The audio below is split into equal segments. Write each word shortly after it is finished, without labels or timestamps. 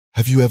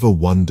Have you ever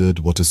wondered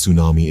what a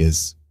tsunami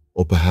is,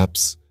 or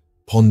perhaps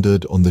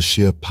pondered on the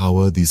sheer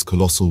power these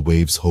colossal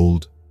waves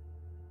hold?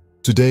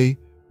 Today,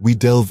 we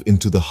delve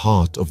into the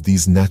heart of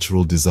these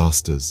natural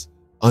disasters,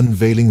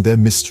 unveiling their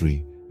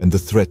mystery and the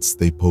threats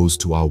they pose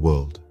to our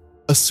world.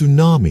 A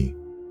tsunami,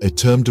 a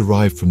term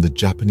derived from the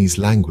Japanese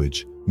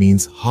language,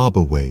 means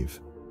harbor wave.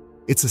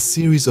 It's a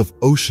series of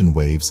ocean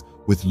waves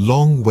with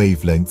long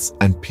wavelengths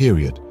and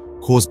period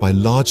caused by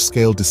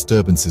large-scale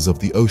disturbances of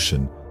the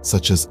ocean,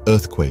 such as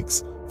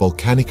earthquakes,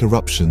 volcanic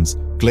eruptions,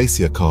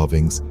 glacier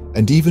carvings,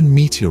 and even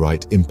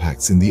meteorite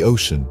impacts in the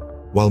ocean.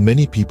 While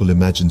many people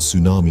imagine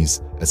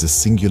tsunamis as a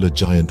singular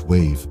giant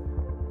wave,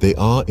 they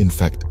are in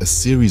fact a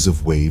series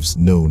of waves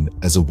known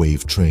as a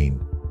wave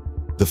train.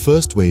 The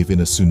first wave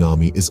in a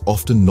tsunami is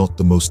often not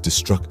the most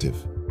destructive.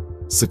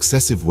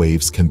 Successive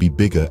waves can be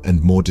bigger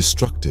and more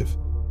destructive,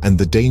 and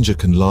the danger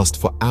can last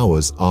for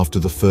hours after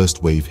the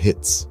first wave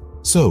hits.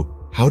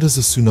 So, how does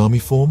a tsunami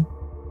form?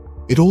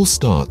 It all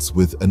starts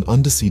with an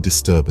undersea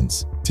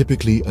disturbance,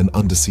 typically an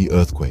undersea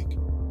earthquake.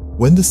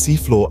 When the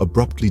seafloor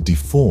abruptly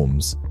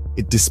deforms,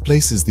 it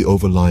displaces the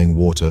overlying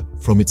water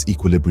from its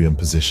equilibrium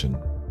position.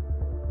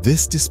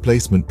 This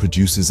displacement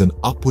produces an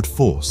upward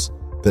force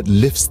that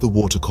lifts the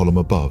water column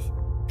above,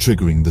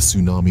 triggering the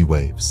tsunami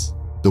waves.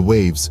 The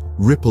waves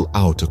ripple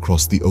out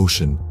across the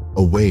ocean,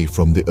 away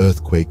from the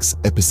earthquake's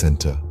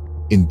epicenter.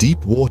 In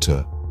deep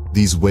water,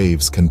 these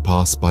waves can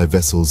pass by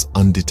vessels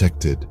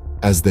undetected,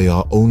 as they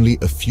are only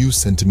a few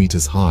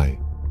centimeters high.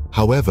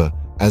 However,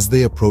 as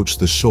they approach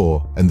the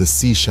shore and the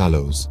sea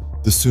shallows,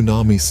 the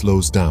tsunami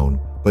slows down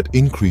but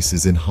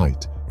increases in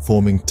height,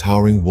 forming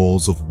towering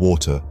walls of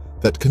water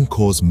that can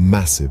cause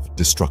massive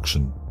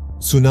destruction.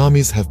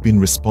 Tsunamis have been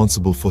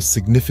responsible for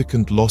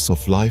significant loss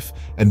of life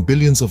and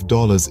billions of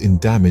dollars in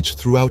damage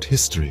throughout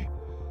history.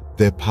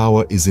 Their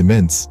power is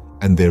immense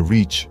and their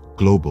reach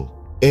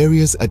global.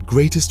 Areas at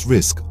greatest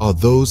risk are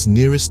those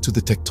nearest to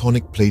the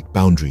tectonic plate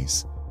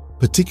boundaries,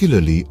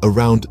 particularly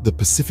around the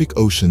Pacific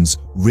Ocean's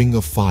Ring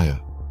of Fire.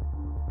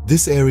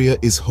 This area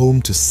is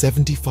home to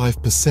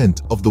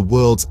 75% of the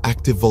world's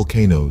active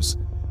volcanoes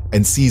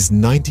and sees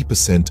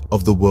 90%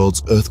 of the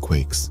world's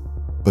earthquakes.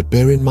 But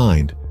bear in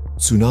mind,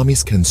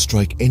 tsunamis can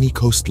strike any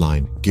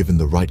coastline given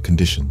the right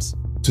conditions.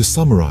 To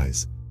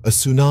summarize, a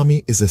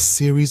tsunami is a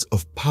series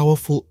of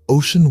powerful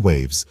ocean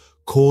waves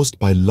caused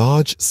by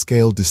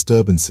large-scale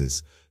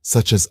disturbances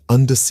such as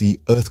undersea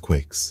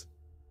earthquakes.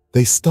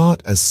 They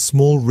start as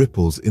small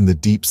ripples in the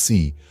deep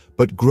sea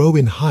but grow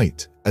in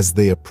height as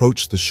they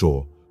approach the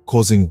shore,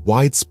 causing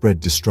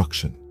widespread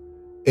destruction.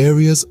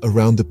 Areas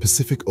around the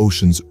Pacific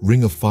Ocean's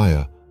Ring of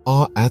Fire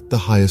are at the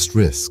highest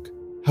risk.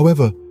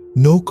 However,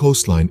 no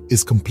coastline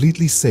is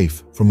completely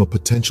safe from a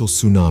potential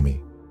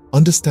tsunami.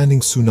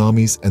 Understanding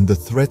tsunamis and the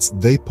threats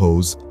they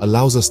pose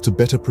allows us to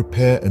better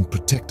prepare and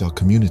protect our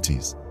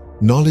communities.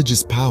 Knowledge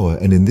is power,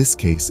 and in this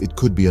case, it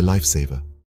could be a lifesaver.